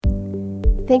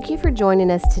Thank you for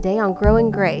joining us today on Growing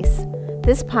Grace.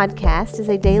 This podcast is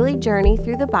a daily journey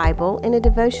through the Bible in a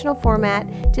devotional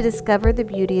format to discover the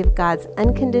beauty of God's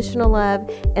unconditional love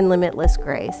and limitless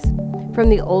grace. From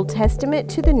the Old Testament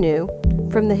to the New,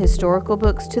 from the historical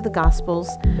books to the Gospels,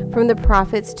 from the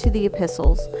prophets to the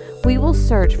epistles, we will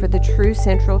search for the true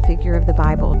central figure of the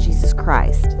Bible, Jesus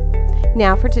Christ.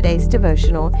 Now for today's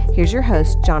devotional, here's your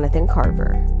host, Jonathan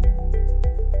Carver.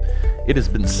 It has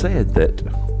been said that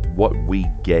what we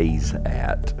gaze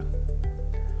at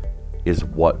is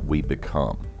what we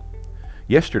become.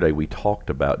 Yesterday we talked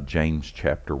about James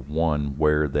chapter 1,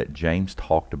 where that James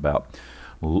talked about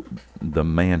the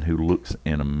man who looks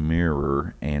in a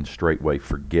mirror and straightway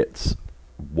forgets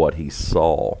what he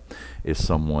saw is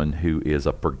someone who is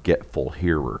a forgetful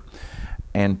hearer.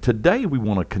 And today we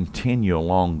want to continue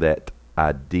along that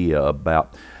idea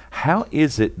about how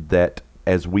is it that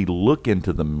as we look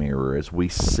into the mirror, as we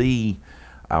see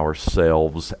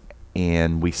ourselves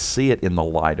and we see it in the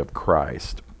light of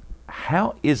Christ,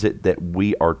 how is it that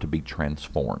we are to be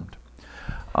transformed?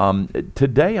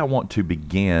 Today I want to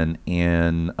begin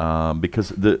in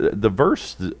because the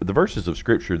verses of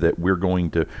Scripture that we're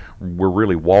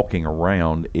really walking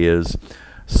around is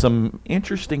some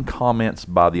interesting comments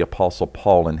by the Apostle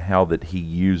Paul and how that he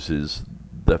uses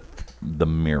the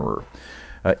mirror.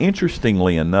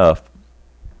 Interestingly enough,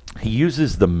 he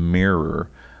uses the mirror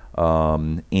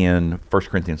in 1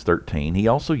 Corinthians 13. He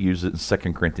also uses it in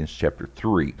 2 Corinthians chapter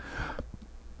 3.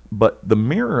 But the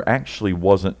mirror actually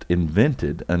wasn't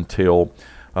invented until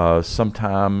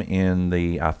sometime in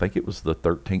I think it was the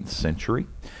 13th century.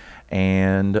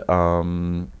 And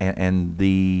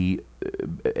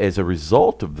as a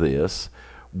result of this,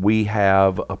 we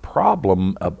have a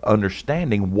problem of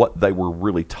understanding what they were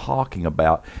really talking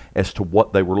about as to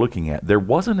what they were looking at. There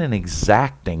wasn't an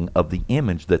exacting of the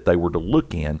image that they were to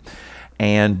look in,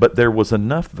 but there was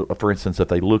enough, for instance, if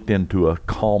they looked into a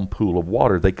calm pool of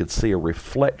water, they could see a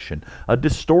reflection, a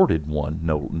distorted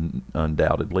one,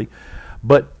 undoubtedly,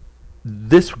 but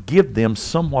this gave them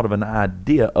somewhat of an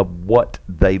idea of what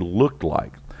they looked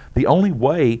like. The only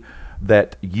way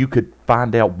that you could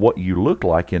find out what you look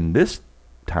like in this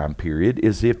time period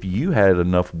is if you had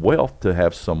enough wealth to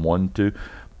have someone to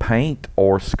paint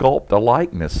or sculpt a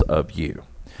likeness of you.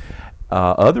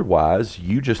 Otherwise,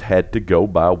 you just had to go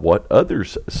by what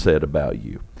others said about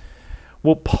you.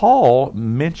 Well, Paul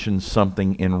mentions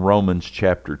something in Romans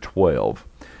chapter 12,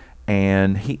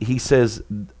 and he says,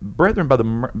 "Brethren,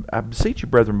 I beseech you,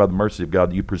 brethren, by the mercy of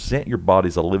God, that you present your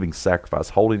bodies a living sacrifice,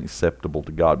 holy and acceptable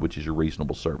to God, which is your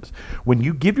reasonable service." When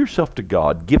you give yourself to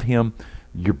God, give Him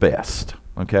your best.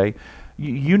 Okay,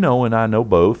 you know, and I know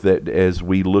both, that as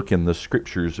we look in the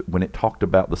Scriptures, when it talked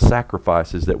about the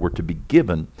sacrifices that were to be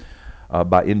given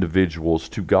by individuals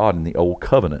to God in the Old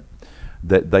Covenant,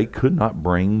 that they could not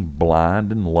bring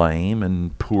blind and lame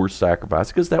and poor sacrifice,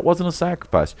 because that wasn't a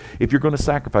sacrifice. If you're going to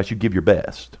sacrifice, you give your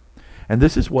best. And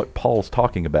this is what Paul's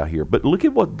talking about here. But look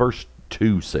at what verse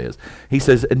 2 says. He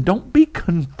says, "And don't be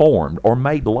conformed or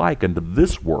made like unto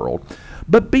this world,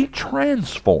 but be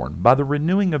transformed by the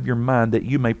renewing of your mind, that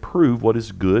you may prove what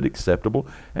is good, acceptable,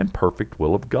 and perfect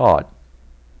will of God."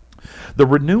 The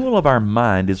renewal of our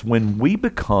mind is when we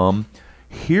become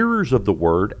hearers of the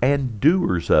Word and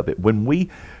doers of it. When we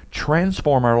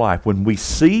transform our life, when we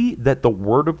see that the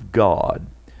Word of God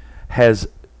has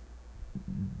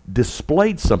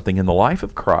displayed something in the life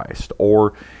of Christ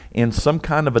or in some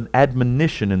kind of an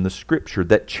admonition in the Scripture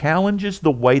that challenges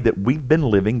the way that we've been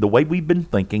living, the way we've been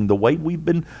thinking, the way we've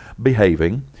been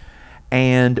behaving,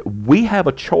 and we have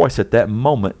a choice at that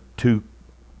moment to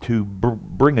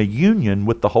bring a union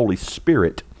with the Holy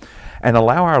Spirit and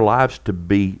allow our lives to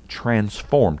be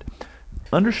transformed.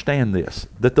 Understand this,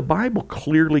 that the Bible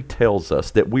clearly tells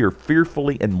us that we are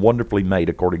fearfully and wonderfully made,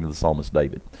 according to the psalmist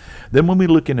David. Then when we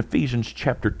look in Ephesians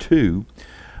chapter 2,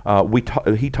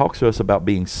 he talks to us about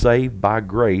being saved by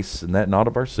grace, and that not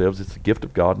of ourselves, it's the gift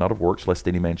of God, not of works, lest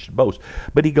any man should boast.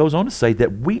 But he goes on to say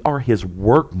that we are His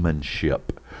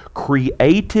workmanship,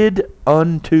 created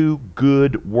unto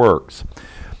good works.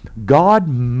 God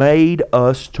made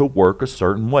us to work a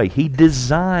certain way. He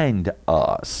designed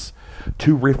us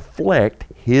to reflect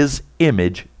His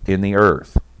image in the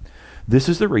earth. This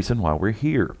is the reason why we're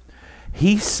here.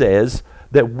 He says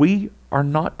that we are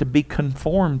not to be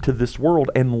conformed to this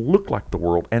world and look like the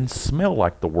world and smell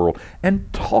like the world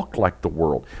and talk like the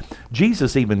world.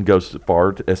 Jesus even goes so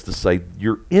far as to say,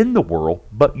 you're in the world,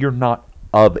 but you're not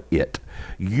of it.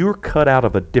 You're cut out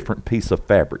of a different piece of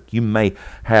fabric. You may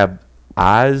have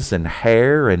eyes and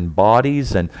hair and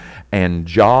bodies and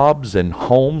jobs and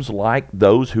homes like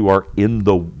those who are in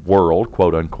the world,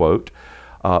 quote unquote,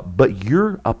 but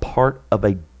you're a part of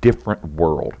a different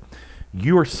world.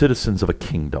 You are citizens of a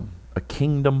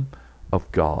kingdom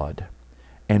of God,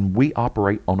 and we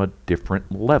operate on a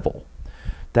different level.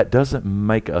 That doesn't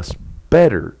make us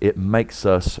better, it makes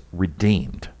us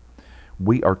redeemed.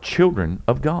 We are children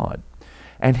of God.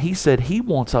 And he said he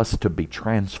wants us to be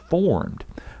transformed.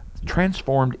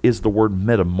 Transformed is the word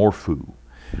metamorpho,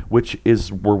 which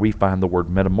is where we find the word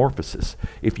metamorphosis.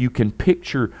 If you can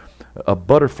picture a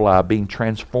butterfly being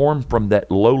transformed from that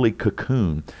lowly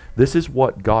cocoon, this is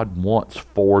what God wants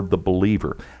for the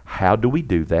believer. How do we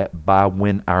do that? By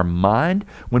when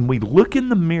we look in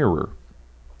the mirror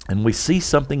and we see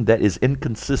something that is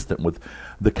inconsistent with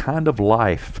the kind of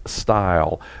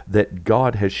lifestyle that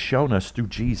God has shown us through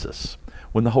Jesus.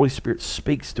 When the Holy Spirit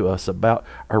speaks to us about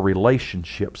our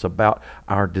relationships, about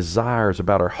our desires,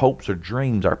 about our hopes or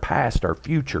dreams, our past, our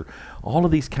future, all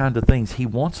of these kinds of things, He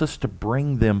wants us to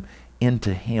bring them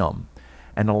into Him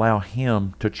and allow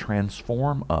Him to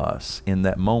transform us in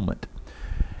that moment,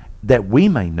 that we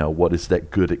may know what is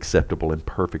that good, acceptable, and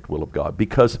perfect will of God.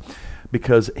 Because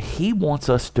He wants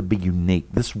us to be unique.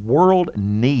 This world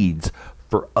needs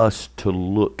for us to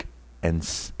look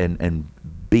and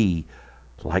be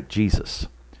like Jesus.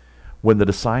 When the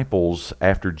disciples,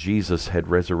 after Jesus had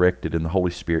resurrected and the Holy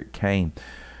Spirit came,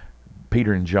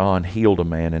 Peter and John healed a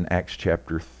man in Acts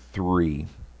chapter 3.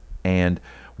 And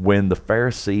when the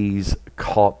Pharisees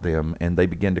caught them and they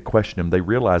began to question them, they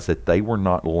realized that they were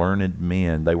not learned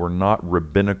men. They were not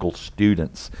rabbinical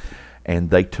students.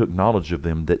 And they took knowledge of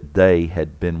them that they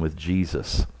had been with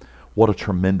Jesus. What a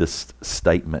tremendous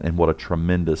statement and what a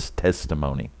tremendous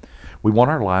testimony. We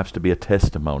want our lives to be a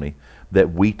testimony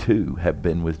that we too have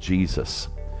been with Jesus,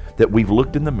 that we've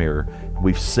looked in the mirror,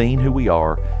 we've seen who we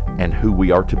are and who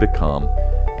we are to become,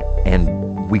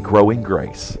 and we grow in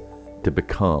grace to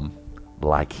become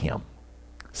like Him.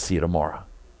 See you tomorrow.